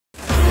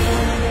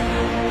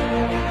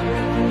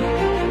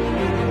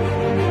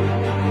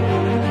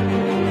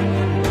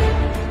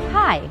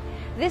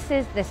This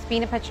is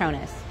Thespina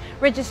Patronas.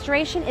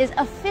 Registration is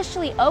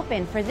officially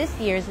open for this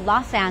year's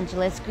Los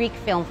Angeles Greek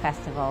Film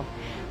Festival.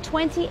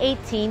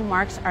 2018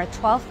 marks our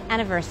 12th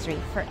anniversary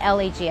for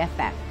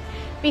LAGFF.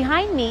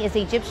 Behind me is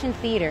the Egyptian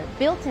Theater,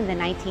 built in the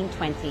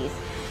 1920s.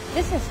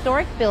 This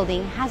historic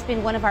building has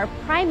been one of our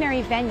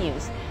primary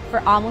venues for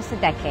almost a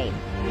decade.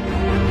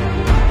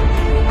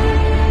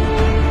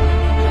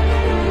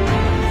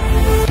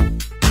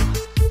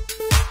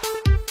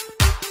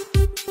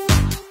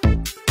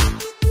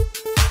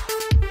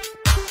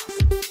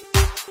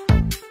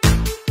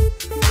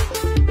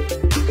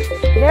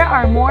 There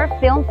are more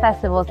film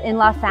festivals in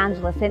Los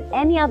Angeles than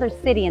any other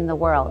city in the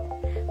world.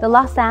 The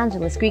Los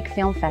Angeles Greek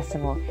Film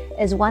Festival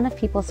is one of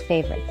people's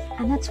favorites,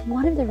 and that's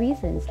one of the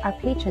reasons our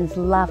patrons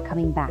love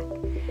coming back.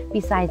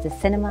 Besides the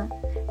cinema,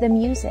 the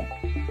music,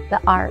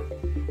 the art,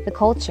 the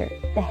culture,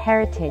 the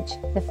heritage,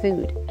 the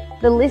food,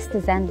 the list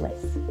is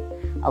endless.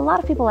 A lot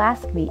of people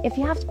ask me if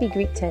you have to be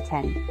Greek to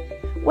attend.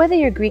 Whether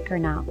you're Greek or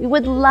not, we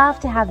would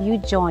love to have you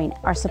join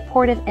our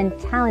supportive and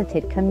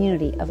talented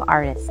community of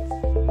artists.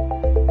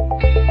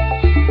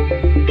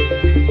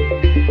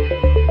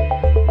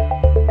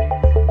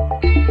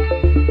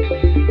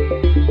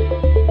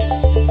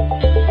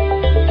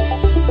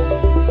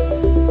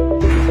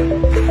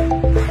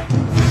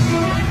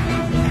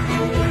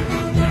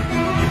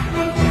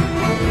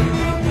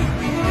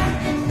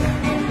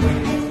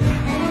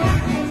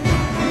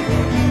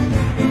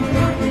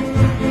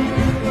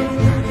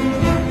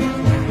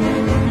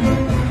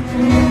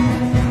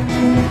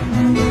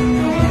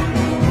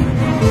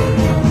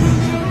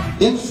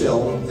 In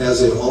film,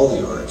 as in all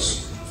the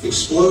arts,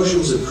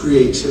 explosions of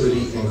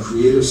creativity and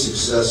creative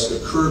success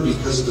occur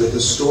because of the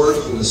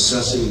historical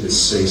necessity to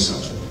say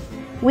something.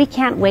 We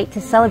can't wait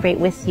to celebrate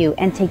with you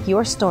and take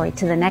your story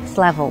to the next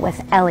level with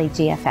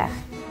LAGFF.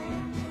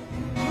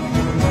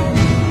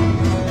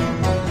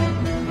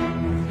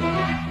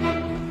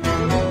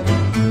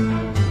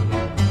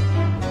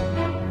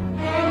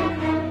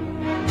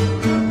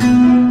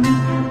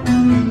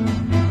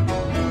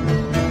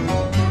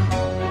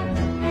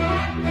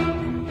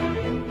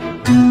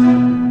 Thank you.